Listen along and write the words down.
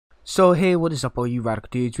So hey, what is up all you radical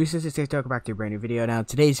dudes? Recently TikTok back to a brand new video. Now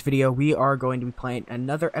today's video we are going to be playing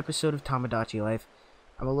another episode of Tomodachi Life.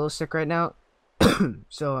 I'm a little sick right now.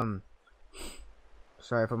 So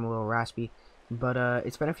sorry if I'm a little raspy. But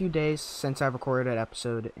it's been a few days since I've recorded an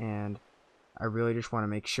episode, and I really just want to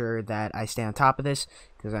make sure that I stay on top of this,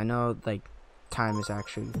 because I know like time is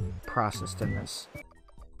actually processed in this.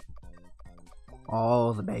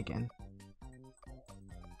 All the bacon.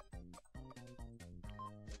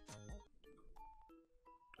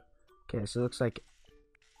 Okay, so it looks like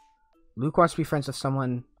Luke wants to be friends with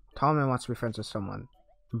someone. Tallman wants to be friends with someone.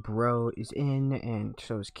 Bro is in, and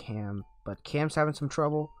so is Cam. But Cam's having some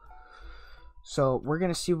trouble. So we're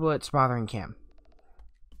going to see what's bothering Cam.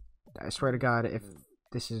 I swear to God, if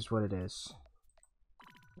this is what it is.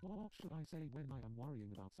 What should I say when I am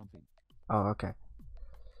worrying about something? Oh, okay.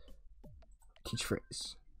 Teach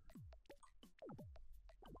phrase.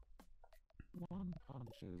 One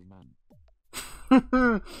punch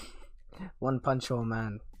man. One punch old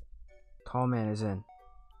man. Tall man is in.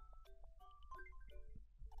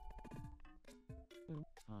 Oh,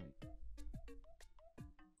 hi.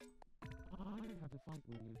 I had a fight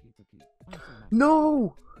with you, Hippoki. I'm so mad.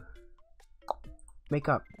 No! Make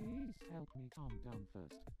up. Please help me calm down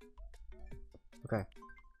first. Okay.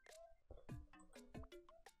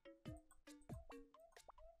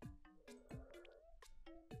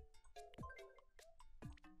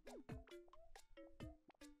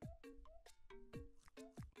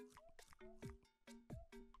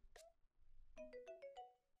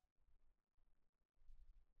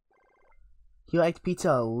 He liked pizza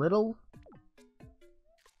a little?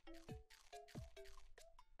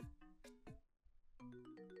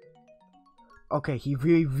 Okay, he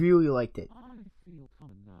really liked it. I feel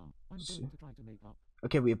calm now. I'm going to try to make up.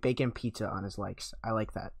 Okay, we have bacon pizza on his likes. I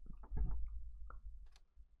like that.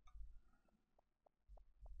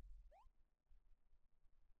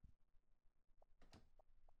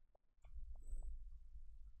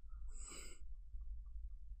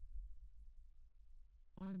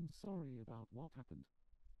 I'm sorry about what happened.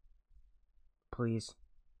 Please.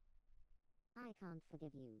 I can't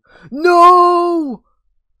forgive you. No!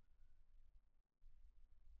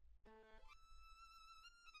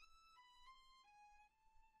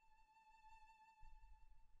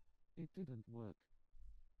 It didn't work.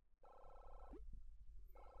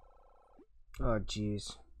 Oh,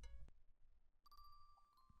 jeez.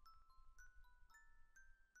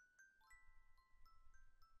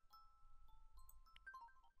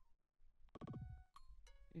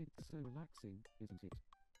 It's so relaxing, isn't it?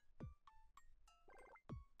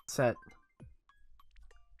 Set.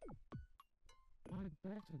 I'd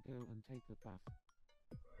better go and take a bath.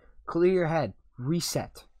 Clear your head.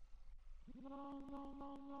 Reset.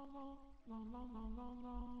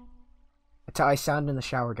 That's how I sound in the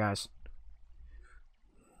shower, guys.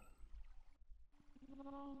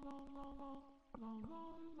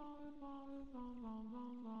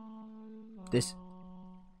 This.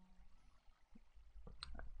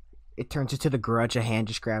 It turns into The Grudge. A hand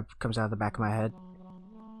just comes out of the back of my head.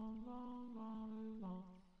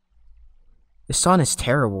 This song is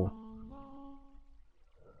terrible.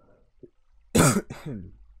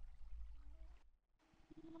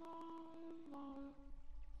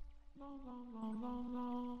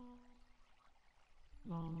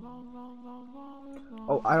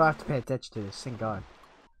 Oh, I don't have to pay attention to this, thank God.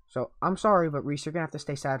 So, I'm sorry, but Reese, you're gonna have to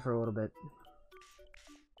stay sad for a little bit.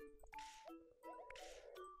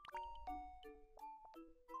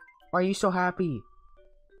 Why are you so happy?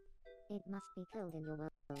 It must be cold in your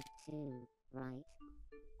world too, right?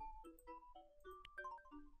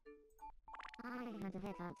 I had a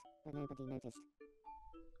haircut, but nobody noticed.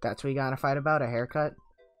 That's what you gotta fight about? A haircut?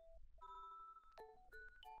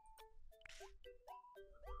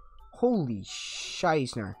 Holy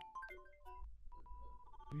Scheisner.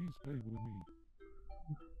 Please play with me.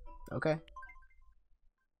 Okay.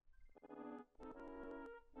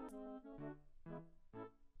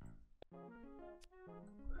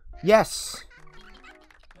 Yes!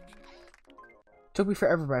 Took me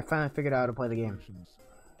forever, but I finally figured out how to play the game.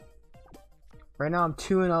 Right now I'm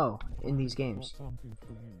 2-0 in these games.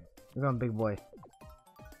 We're going big boy.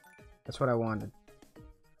 That's what I wanted.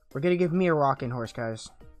 We're gonna give me a rocking horse,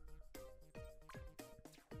 guys.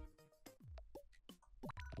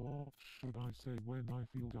 What should I say when I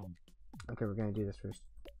feel dumb? Okay, we're gonna do this first.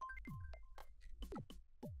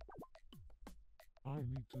 I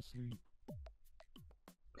need to sleep.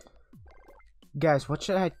 Guys, what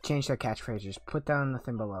should I change their catchphrases? Put down the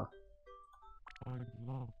thing below. I'd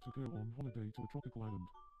love to go on holiday to a tropical island.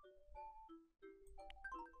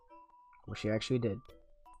 Well, she actually did.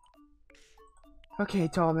 Okay,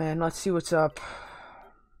 tall man, let's see what's up.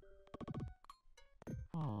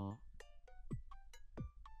 Ah.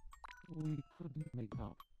 We couldn't make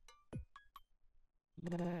up.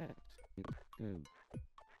 Let it go.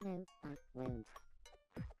 No, I won't.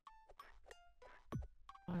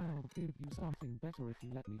 I'll give you something better if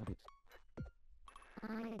you let me have it. I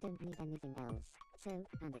don't need anything else, so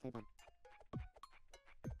hand it over.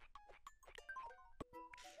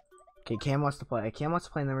 Okay, Cam wants to play. Cam wants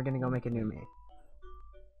to play, and then we're gonna go make a new mate.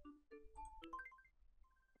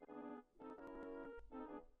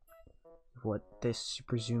 What this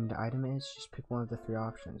presumed item is, just pick one of the 3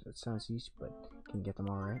 options. It sounds easy, but can you get them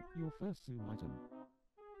all right? Your first zoom item.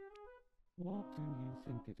 What do you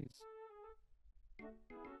think it is?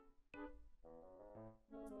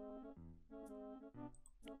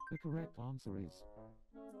 The correct answer is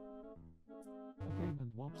a game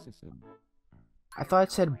and watch system. I thought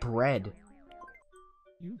it said bread.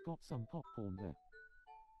 You've got some popcorn there.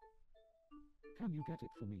 Can you get it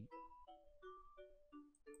for me?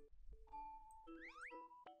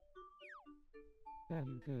 There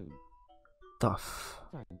you go. Stuff.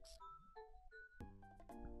 Thanks.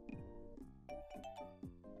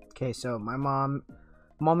 Okay, so my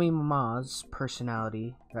mama's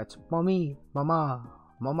personality. That's mommy, mama,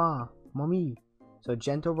 mama, mommy. So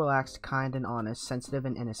gentle, relaxed, kind, and honest, sensitive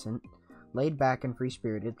and innocent, laid back and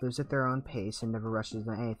free-spirited, lives at their own pace and never rushes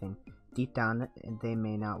on anything. Deep down, they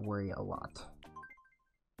may not worry a lot.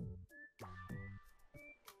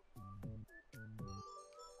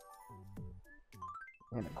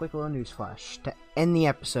 And a quick little news flash to end the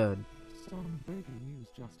episode. Some breaking news,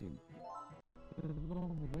 Justin. The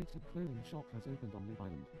long-awaited clothing shop has opened on Lube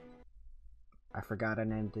Island. I forgot I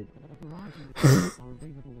named it. A variety of clothes are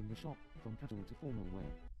available in the shop, from casual to formal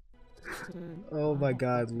wear. So, Oh my I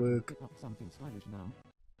God, thought Luke. Pick up something stylish now.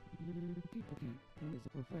 Luke, who is a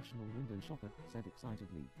professional window shopper, said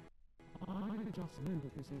excitedly. I just know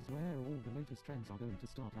that this is where all the latest trends are going to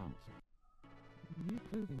start out. New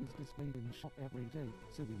clothing is displayed in the shop every day,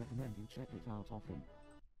 so we recommend you check it out often.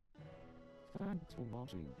 Thanks for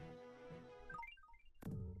watching.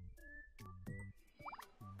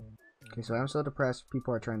 Okay, so I'm so depressed.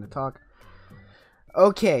 People are trying to talk.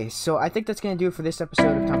 Okay, so I think that's going to do it for this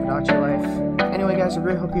episode of Tomodachi Life. Anyway, guys, I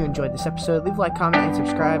really hope you enjoyed this episode. Leave a like, comment, and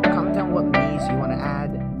subscribe. Comment down what memes you want to add.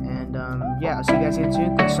 And, yeah, I'll see you guys again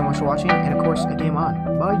soon. Thanks so much for watching. And, of course, a game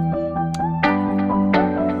on. Bye!